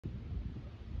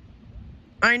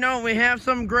I know we have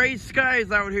some gray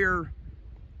skies out here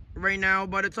right now,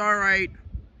 but it's all right.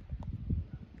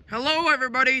 Hello,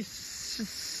 everybody.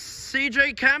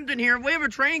 CJ Compton here. We have a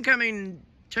train coming.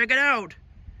 Check it out.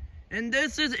 And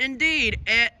this is indeed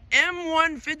at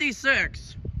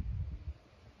m156.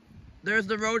 There's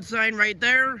the road sign right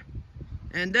there.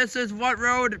 And this is what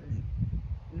road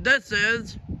this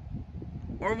is.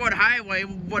 Or what highway,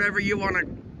 whatever you want to,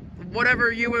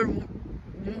 whatever you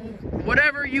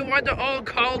want to all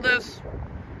call this.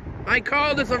 I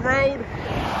call this a road.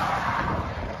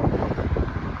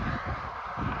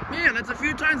 Man, that's a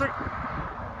few times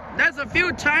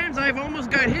I've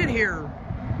almost got hit here.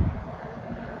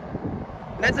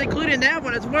 That's including that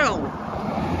one as well.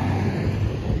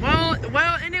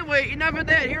 Well, anyway, enough of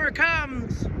that. Here it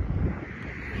comes.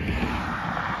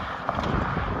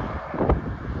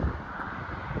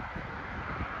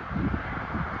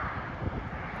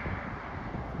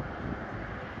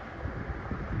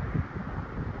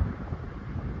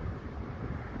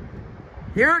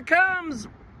 Here it comes.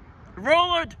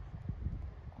 Roll it.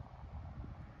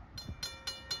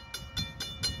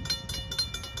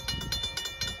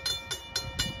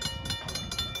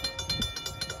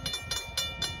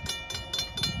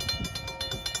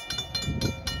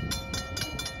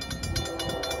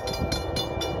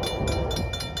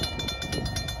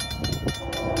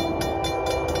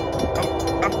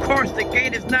 Of course, the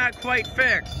gate is not quite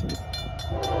fixed.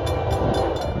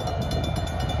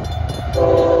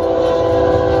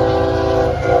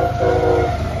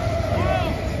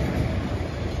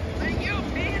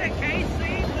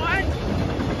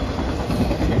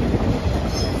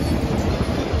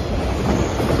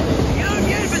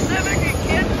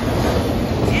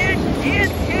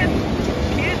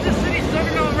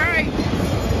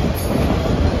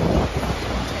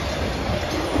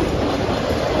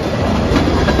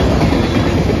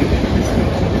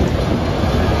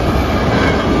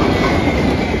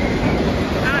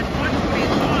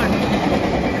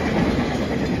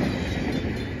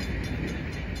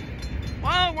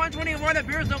 What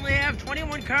appears to only have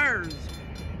 21 cars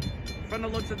from the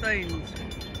looks of things.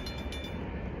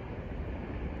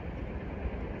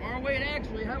 Or wait,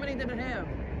 actually, how many did it have?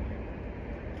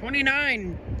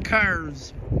 29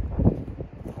 cars.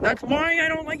 That's why I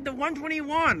don't like the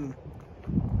 121.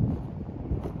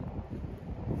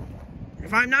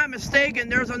 If I'm not mistaken,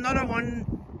 there's another one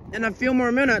in a few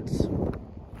more minutes.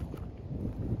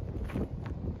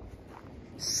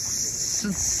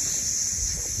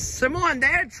 Similar on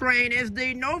that train is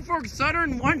the Norfolk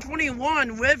Southern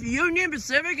 121 with Union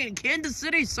Pacific and Kansas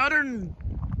City Southern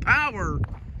Power,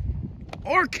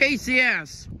 or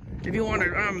KCS, if you want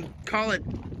to call it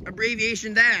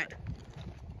abbreviation that,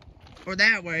 or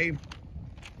that way.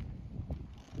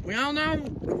 We all know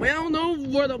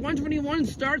where the 121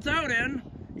 starts out in.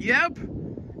 Yep,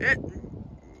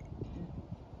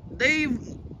 the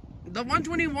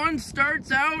 121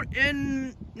 starts out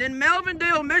in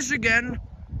Melvindale, Michigan.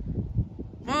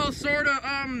 Well, sort of,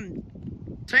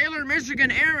 Taylor, Michigan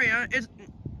area.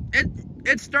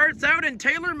 It starts out in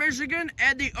Taylor, Michigan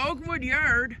at the Oakwood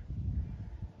Yard.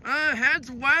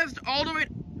 Heads west all the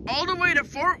way to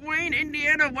Fort Wayne,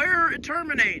 Indiana, where it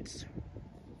terminates.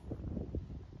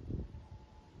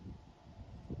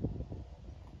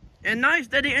 And nice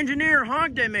that the engineer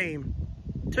honked at me,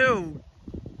 too.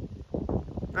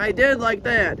 I did like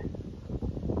that.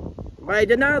 But I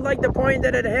did not like the point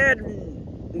that it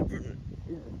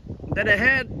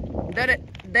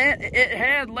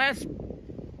had less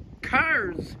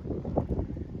cars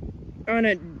on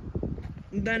it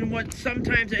than what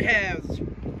sometimes it has.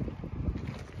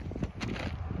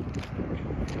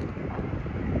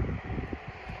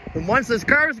 And once this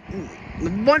car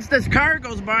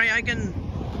goes by, I can,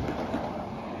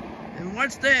 and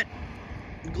what's that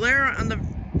glare on the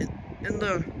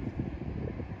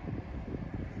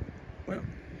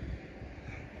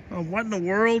what in the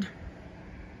world?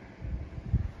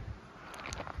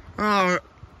 Oh,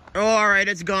 all right,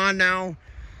 it's gone now.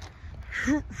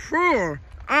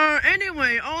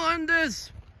 Anyway, on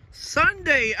this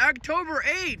Sunday, October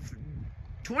 8th,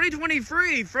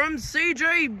 2023, from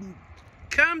CJ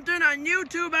Compton on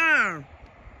YouTube,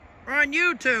 or on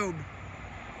YouTube,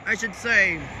 I should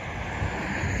say.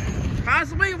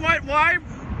 Possibly what Wide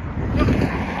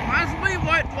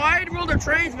World of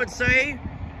Trains would say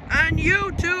on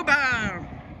YouTube.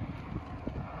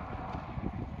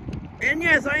 And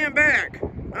yes, I am back.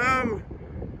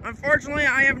 Unfortunately,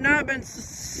 I have not been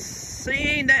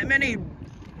seeing that many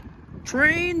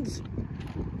trains.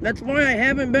 That's why I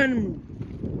haven't been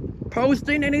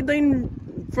posting anything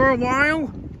for a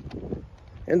while.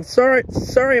 And sorry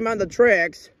I'm on the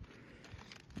tracks.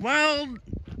 Well,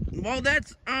 Well,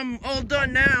 that's all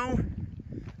done now.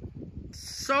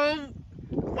 So,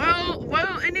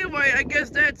 well, anyway, I guess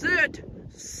that's it.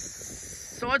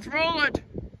 So let's roll it.